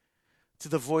listening to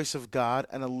the voice of God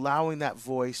and allowing that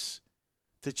voice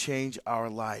to change our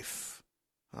life.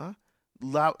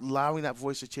 Allowing that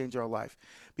voice to change our life.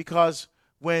 Because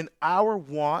when our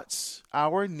wants,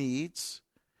 our needs,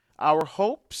 our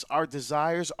hopes, our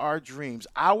desires, our dreams,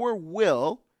 our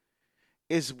will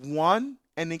is one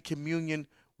and in communion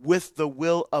with the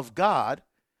will of God,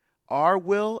 our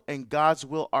will and God's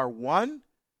will are one,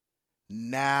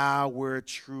 now we're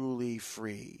truly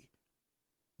free.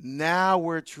 Now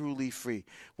we're truly free.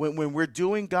 When we're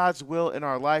doing God's will in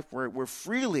our life, we're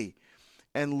freely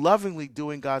and lovingly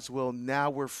doing God's will, now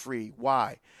we're free.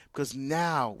 Why? Because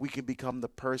now we can become the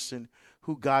person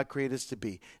who God created us to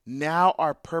be. Now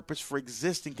our purpose for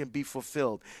existing can be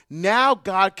fulfilled. Now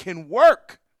God can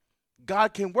work.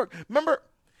 God can work. Remember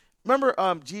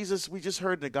Jesus, we just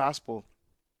heard in the gospel,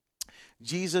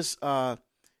 Jesus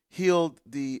healed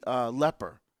the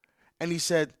leper. And he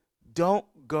said, don't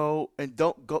go,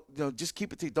 just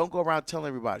keep it to you. Don't go around telling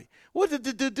everybody. What did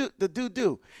the dude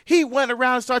do? He went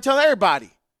around and started telling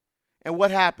everybody. And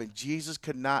what happened? Jesus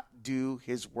could not do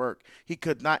his work. He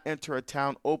could not enter a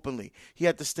town openly. He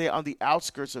had to stay on the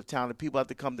outskirts of town, and people had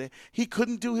to come there. He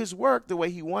couldn't do his work the way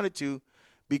he wanted to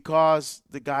because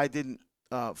the guy didn't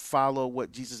follow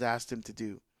what Jesus asked him to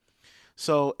do.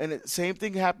 So, and the same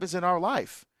thing happens in our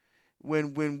life.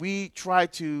 When we try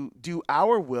to do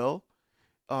our will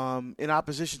in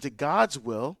opposition to God's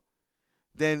will,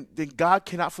 then God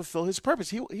cannot fulfill his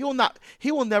purpose. He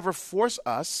will never force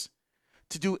us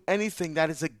to do anything that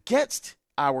is against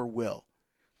our will.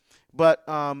 But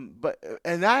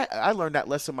I learned that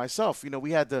lesson myself. You know,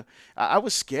 I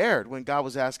was scared when God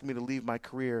was asking me to leave my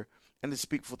career and to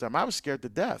speak full time. I was scared to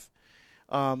death.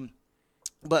 But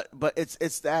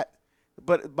it's that.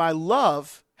 But my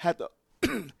love had to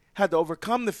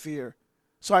overcome the fear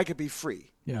so I could be free.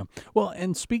 Yeah. Well,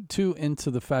 and speak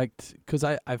into the fact, because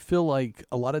I feel like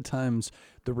a lot of times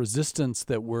the resistance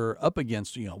that we're up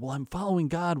against, well, I'm following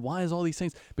God. Why is all these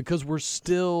things? Because we're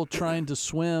still trying to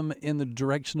swim in the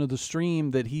direction of the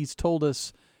stream that he's told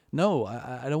us, no,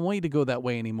 I don't want you to go that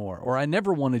way anymore. Or I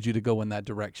never wanted you to go in that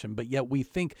direction. But yet we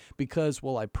think because,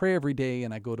 well, I pray every day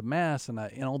and I go to mass and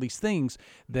all these things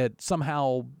that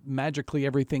somehow magically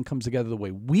everything comes together the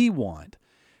way we want.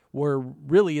 Where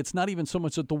really it's not even so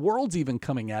much that the world's even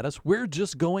coming at us. We're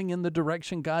just going in the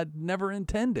direction God never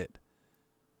intended.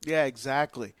 Yeah,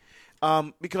 exactly.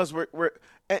 Because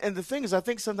and the thing is, I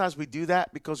think sometimes we do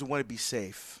that because we want to be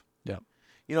safe. Yeah.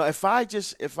 If I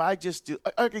just do,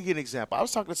 I can give you an example. I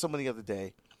was talking to someone the other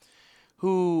day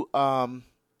who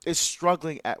is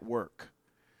struggling at work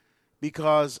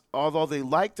because although they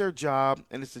like their job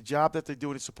and it's the job that they're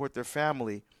doing to support their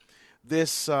family,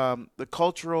 the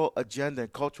cultural agenda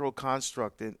and cultural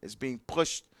construct is being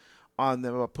pushed on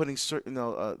them about putting certain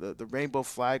the rainbow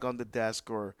flag on the desk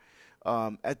or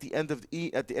at the end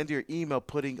of your email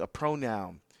putting a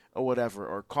pronoun or whatever,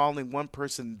 or calling one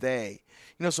person they.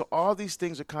 So all these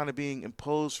things are kind of being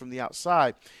imposed from the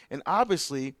outside, and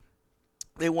obviously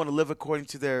they want to live according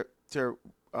to their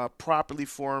properly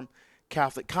formed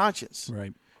Catholic conscience.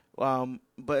 Right.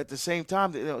 But at the same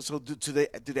time, so do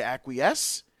they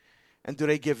acquiesce? And do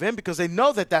they give in? Because they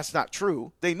know that that's not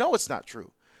true. They know it's not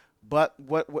true. But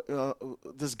what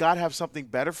does God have something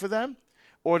better for them?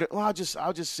 Or I'll just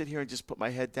sit here and just put my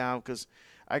head down because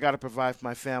I got to provide for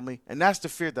my family. And that's the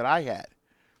fear that I had.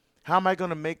 How am I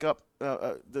going to make up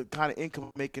the kind of income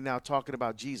I'm making now talking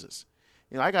about Jesus?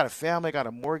 I got a family, I got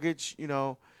a mortgage,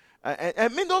 and I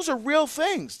mean, those are real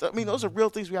things. I mean, those are real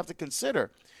things we have to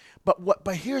consider.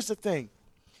 But here's the thing.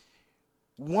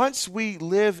 Once we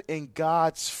live in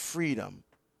God's freedom,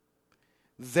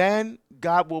 then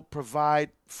God will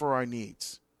provide for our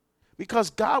needs.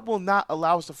 Because God will not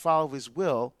allow us to follow his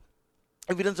will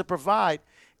if he doesn't provide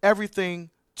everything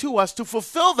to us to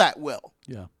fulfill that will.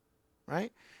 Yeah.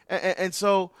 Right? And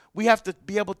so we have to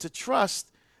be able to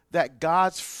trust that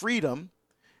God's freedom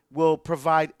will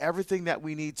provide everything that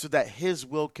we need so that his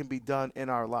will can be done in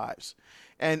our lives.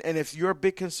 And if your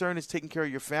big concern is taking care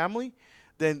of your family,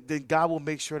 then God will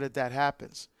make sure that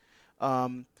happens.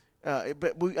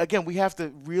 But we have to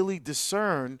really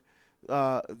discern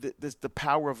the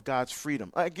power of God's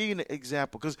freedom. I'll give you an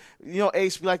example because,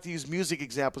 Ace, we like to use music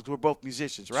examples because we're both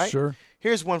musicians, right? Sure.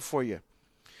 Here's one for you.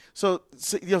 So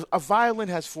a violin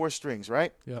has 4 strings,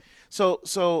 right? Yep.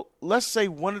 So let's say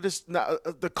one of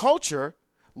the culture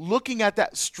looking at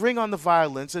that string on the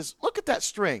violin says, look at that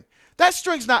string. That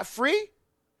string's not free.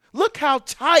 Look how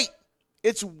tight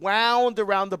it's wound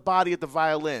around the body of the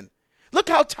violin. Look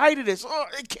how tight it is. Oh,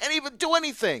 it can't even do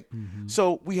anything. Mm-hmm.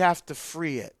 So we have to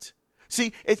free it.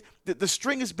 See, the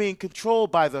string is being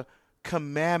controlled by the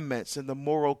commandments and the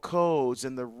moral codes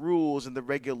and the rules and the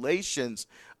regulations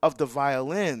of the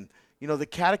violin, the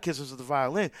catechisms of the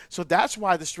violin. So that's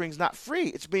why the string's not free.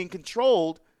 It's being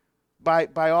controlled by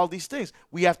all these things.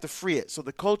 We have to free it. So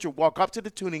the culture walk up to the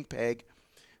tuning peg,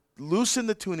 loosen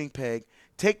the tuning peg,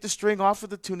 take the string off of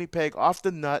the tuning peg, off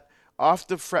the nut, off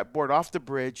the fretboard, off the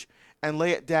bridge, and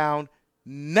lay it down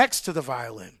next to the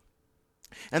violin.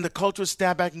 And the culture will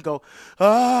stand back and go,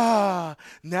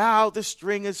 now the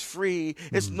string is free.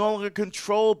 It's no longer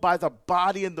controlled by the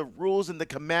body and the rules and the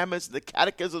commandments and the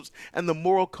catechisms and the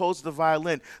moral codes of the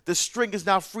violin. The string is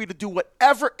now free to do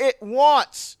whatever it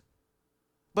wants.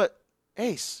 But,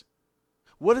 Ace,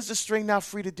 what is the string now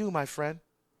free to do, my friend?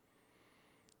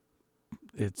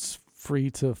 It's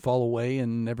free to fall away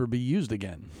and never be used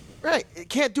again. Right. It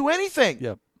can't do anything.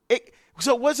 Yep.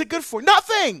 So what's it good for?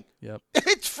 Nothing. Yep.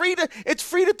 It's free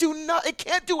to do nothing. It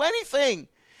can't do anything.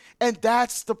 And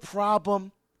that's the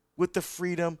problem with the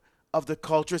freedom of the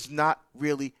culture. It's not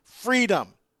really freedom.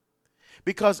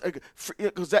 Because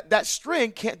that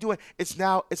string can't do it. It's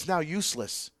now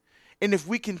useless. And if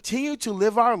we continue to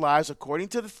live our lives according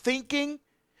to the thinking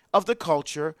of the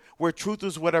culture, where truth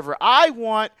is whatever I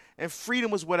want and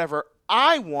freedom is whatever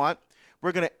I want,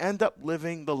 we're going to end up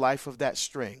living the life of that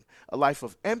string. A life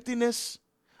of emptiness,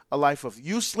 a life of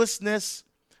uselessness,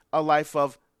 a life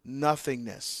of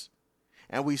nothingness.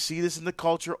 And we see this in the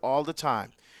culture all the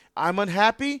time. I'm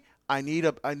unhappy. I need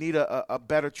a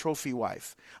better trophy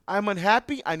wife. I'm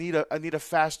unhappy. I need a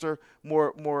faster,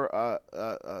 more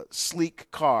sleek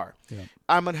car. Yeah.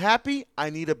 I'm unhappy. I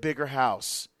need a bigger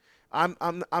house. I'm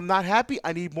not happy.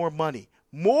 I need more money.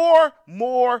 More.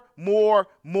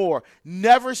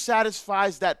 Never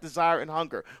satisfies that desire and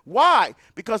hunger. Why?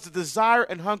 Because the desire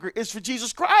and hunger is for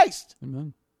Jesus Christ.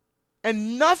 Amen.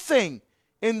 And nothing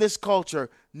in this culture,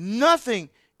 nothing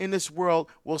in this world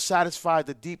will satisfy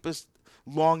the deepest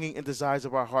longing and desires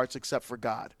of our hearts except for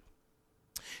God.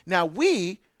 Now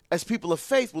we, as people of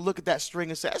faith, will look at that string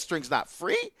and say, that string's not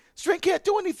free. String can't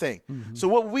do anything. Mm-hmm. So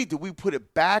what we do, we put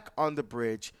it back on the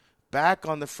bridge, back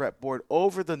on the fretboard,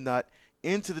 over the nut,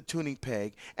 into the tuning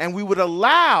peg, and we would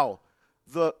allow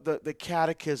the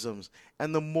catechisms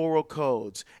and the moral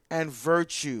codes and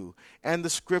virtue and the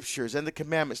scriptures and the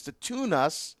commandments to tune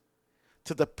us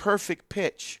to the perfect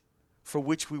pitch for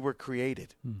which we were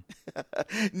created.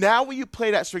 Now when you play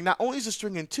that string, not only is the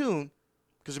string in tune,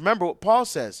 because remember what Paul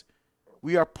says,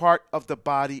 we are part of the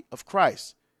body of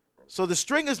Christ. So the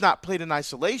string is not played in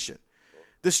isolation.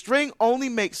 The string only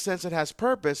makes sense and has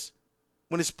purpose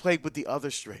when it's played with the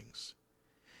other strings.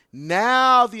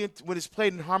 Now, when it's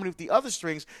played in harmony with the other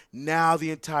strings, now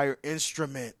the entire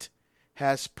instrument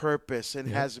has purpose and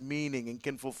has meaning and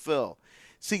can fulfill.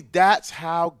 See, that's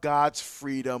how God's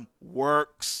freedom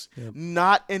works,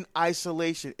 not in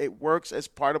isolation. It works as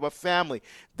part of a family.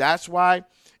 That's why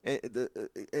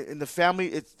in the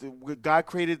family, God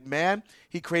created man.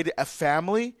 He created a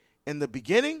family in the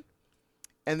beginning,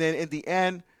 and then in the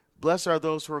end, blessed are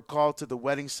those who are called to the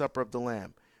wedding supper of the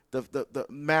Lamb. The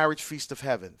marriage feast of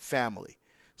heaven, family.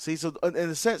 See, so in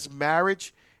a sense,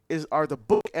 marriage are the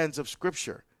bookends of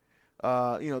Scripture.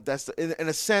 That's in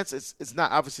a sense, it's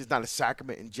not obviously it's not a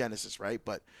sacrament in Genesis, right?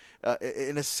 But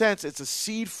in a sense, it's a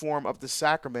seed form of the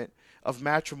sacrament of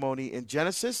matrimony in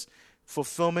Genesis,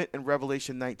 fulfillment in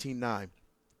Revelation 19:9.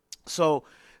 So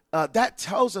that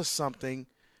tells us something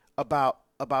about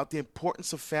the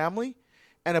importance of family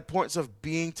and importance of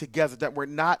being together, that we're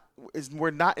not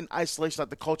in isolation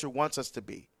like the culture wants us to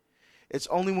be. It's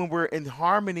only when we're in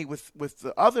harmony with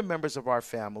the other members of our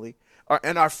family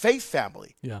and our faith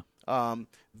family. Yeah.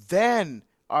 Then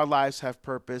our lives have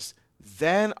purpose.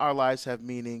 Then our lives have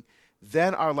meaning.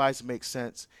 then our lives make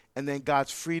sense, and then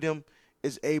God's freedom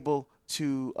is able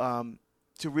to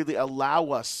really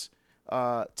allow us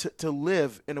to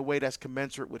live in a way that's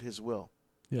commensurate with His will.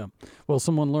 Yeah. Well,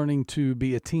 someone learning to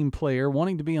be a team player,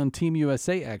 wanting to be on Team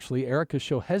USA, actually, Erica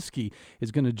Shohesky is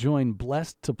going to join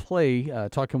Blessed to Play,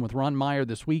 talking with Ron Meyer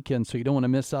this weekend, so you don't want to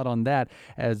miss out on that,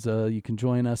 as you can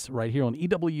join us right here on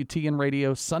EWTN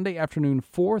Radio, Sunday afternoon,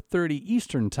 4:30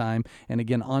 Eastern Time, and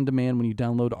again, on demand when you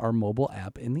download our mobile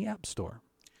app in the App Store.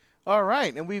 All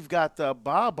right, and we've got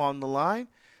Bob on the line.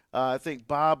 I think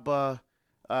Bob...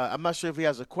 I'm not sure if he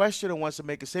has a question or wants to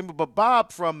make a statement, but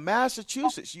Bob from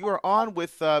Massachusetts, you are on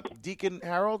with Deacon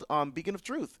Harold on Beacon of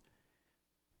Truth.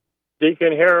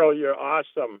 Deacon Harold, you're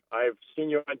awesome. I've seen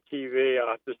you on TV.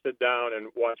 I'll have to sit down and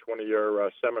watch one of your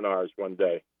seminars one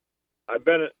day.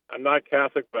 I'm not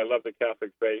Catholic, but I love the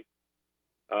Catholic faith.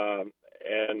 And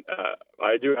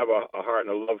I do have a heart and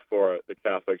a love for the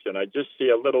Catholics, and I just see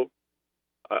a little,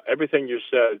 everything you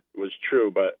said was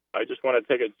true, but I just want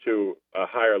to take it to a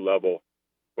higher level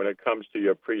when it comes to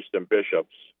your priests and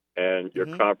bishops and your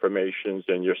confirmations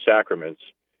and your sacraments.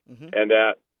 And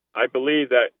that I believe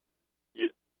that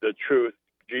the truth,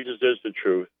 Jesus is the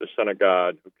truth, the Son of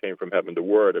God who came from heaven, the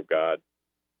Word of God,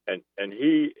 and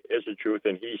He is the truth,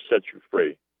 and He sets you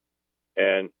free.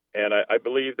 And I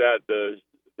believe that the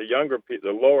younger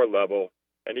people, the lower level,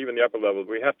 and even the upper levels,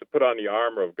 we have to put on the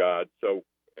armor of God. So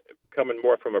coming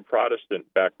more from a Protestant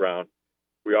background,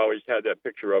 we always had that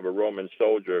picture of a Roman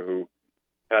soldier who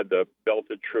had the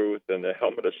belt of truth and the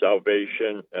helmet of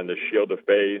salvation and the shield of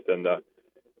faith, and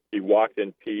he walked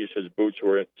in peace. His boots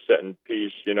were set in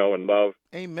peace, and love.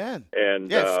 Amen. And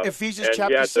Ephesians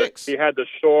chapter 6. He had the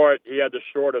sword. He had the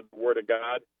sword of the Word of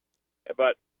God.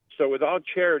 But so, with all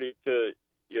charity to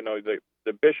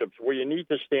the bishops, where you need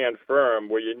to stand firm,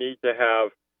 where you need to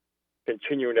have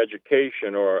continuing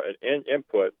education or an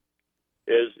input,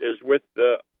 is with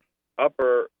the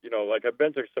upper. Like I've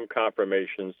been to some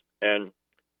confirmations, and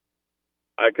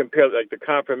I compare the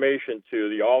confirmation to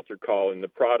the altar call in the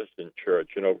Protestant church,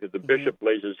 because the bishop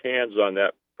lays his hands on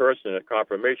that person at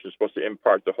confirmation is supposed to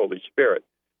impart the Holy Spirit.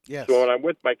 Yes. So when I'm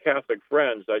with my Catholic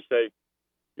friends, I say,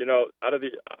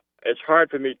 it's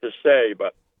hard for me to say,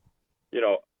 but,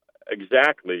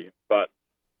 exactly. But,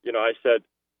 I said,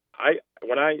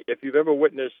 if you've ever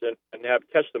witnessed and have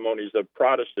testimonies of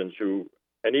Protestants who,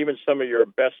 and even some of your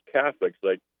best Catholics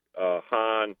like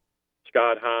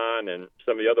Scott Hahn, and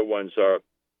some of the other ones are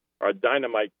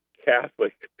dynamite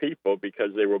Catholic people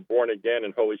because they were born again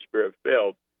and Holy Spirit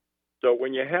filled. So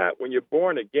when you're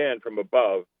born again from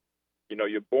above,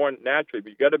 you're born naturally,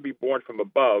 but you got to be born from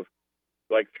above,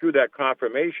 like through that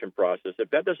confirmation process.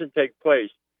 If that doesn't take place,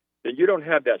 then you don't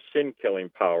have that sin-killing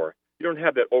power. You don't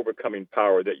have that overcoming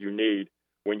power that you need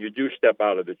when you do step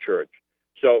out of the church.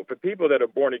 So for people that are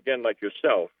born again like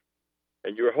yourself,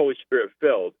 and you're Holy Spirit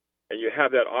filled, and you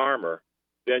have that armor,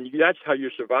 then that's how you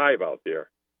survive out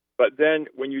there. But then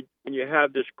when you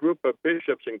have this group of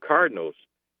bishops and cardinals,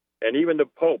 and even the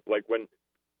Pope, like when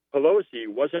Pelosi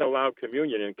wasn't allowed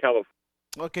communion in California.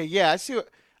 Okay, yeah, I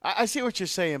see what you're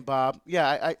saying, Bob.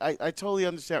 Yeah, I totally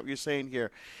understand what you're saying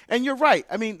here. And you're right.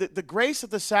 I mean, the grace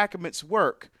of the sacraments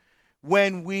work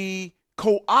when we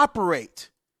cooperate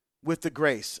with the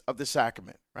grace of the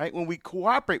sacrament, right? When we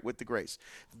cooperate with the grace,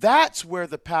 that's where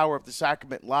the power of the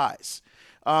sacrament lies.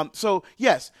 So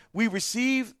yes, we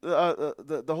receive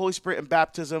the Holy Spirit in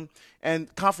baptism,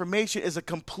 and confirmation is a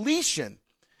completion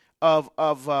of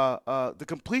the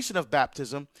completion of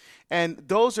baptism, and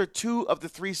those are two of the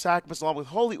three sacraments, along with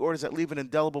holy orders, that leave an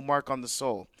indelible mark on the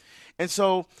soul. And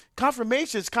so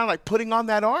confirmation is kind of like putting on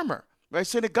that armor, right?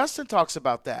 St. Augustine talks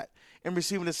about that in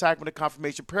receiving the sacrament of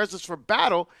confirmation, prepares us for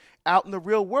battle out in the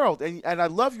real world. And I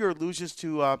love your allusions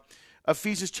to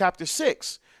Ephesians chapter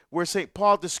 6, where St.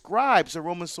 Paul describes the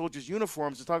Roman soldiers'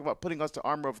 uniforms and talk about putting us the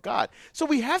armor of God. So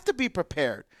we have to be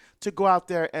prepared to go out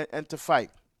there and to fight.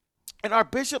 And our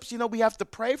bishops, we have to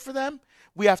pray for them.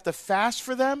 We have to fast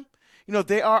for them.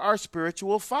 They are our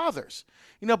spiritual fathers.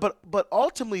 But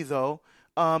ultimately, though,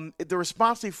 the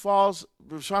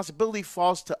responsibility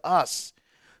falls to us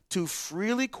to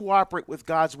freely cooperate with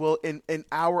God's will in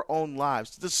our own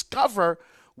lives, to discover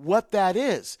what that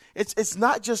is. It's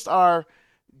not just our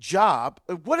job.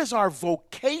 What is our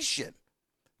vocation?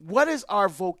 What is our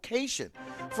vocation?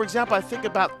 For example, I think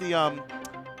about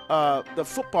the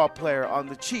football player on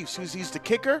the Chiefs, he's the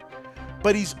kicker,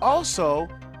 but he's also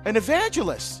an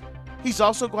evangelist. He's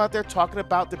also going out there talking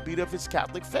about the beauty of his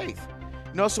Catholic faith.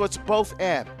 So it's both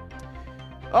and.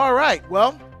 All right,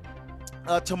 well,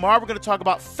 tomorrow we're going to talk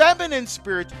about feminine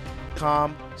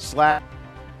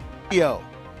spirituality.com/radio.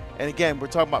 And again, we're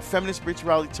talking about feminine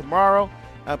spirituality tomorrow.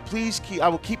 Please I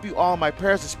will keep you all in my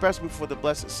prayers, especially for the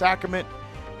Blessed Sacrament.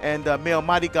 And may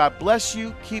Almighty God bless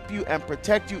you, keep you, and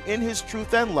protect you in his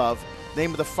truth and love. In the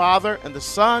name of the Father, and the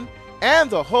Son, and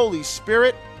the Holy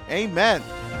Spirit. Amen.